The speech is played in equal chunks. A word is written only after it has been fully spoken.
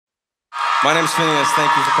My name's FINNEAS.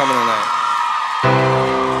 Thank you for coming tonight.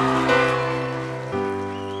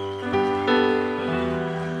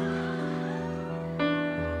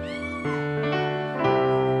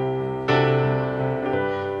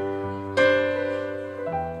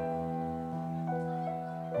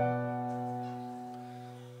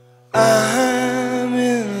 I'm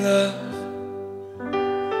in love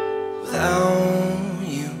without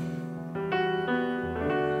you.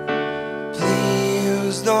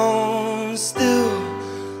 Please don't still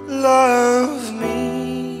love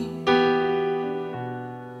me.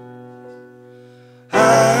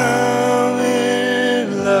 I'm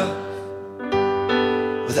in love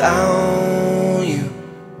without you.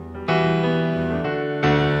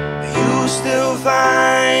 You still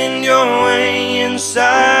find your way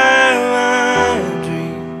inside my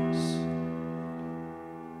dreams.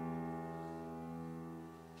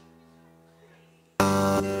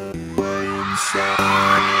 Way inside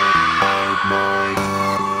my,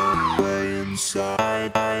 way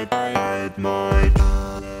inside my,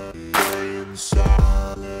 way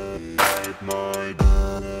inside my,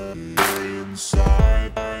 way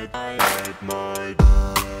inside my,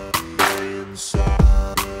 way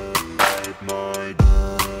inside my,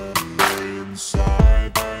 way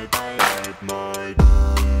inside my,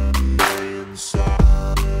 way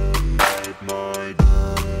inside my,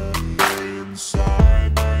 way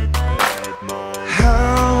inside my.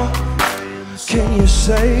 How can you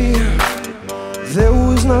say there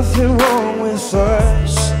was nothing wrong with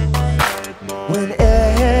us when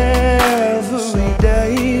every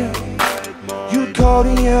day you'd call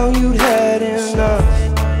to yell you'd had enough?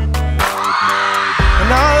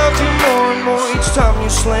 And I loved you more and more each time you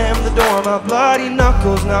slammed the door, my bloody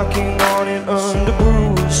knuckles knocking on it under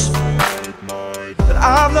bruise. But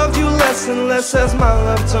I've loved you less and less as my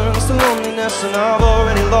love turns to loneliness, and I've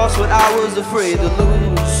already lost what I was afraid to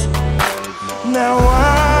lose. Now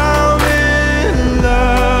I'm in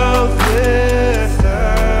love without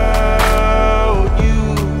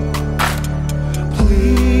you.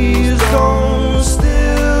 Please don't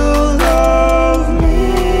still love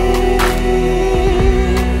me,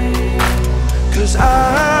 'cause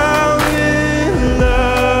I'm in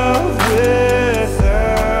love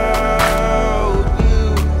without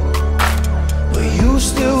you. But you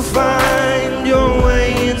still find your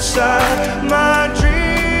way inside my dreams.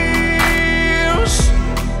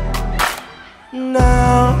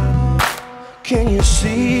 Now, can you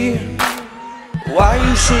see why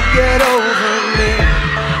you should get over me?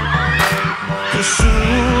 'Cause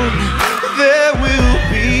soon there will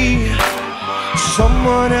be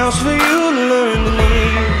someone else for you to learn to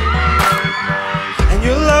need. And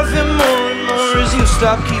you'll love him more and more as you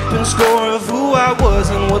stop keeping score of who I was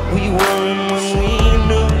and what we were and when we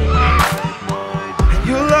knew. And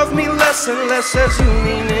you'll love me less and less as you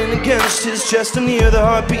lean in against his chest and hear the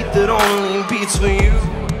heartbeat that only beats for you.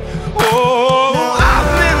 Oh, I'm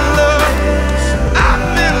in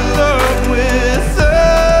love without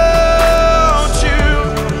you.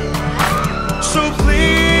 So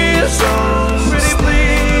please don't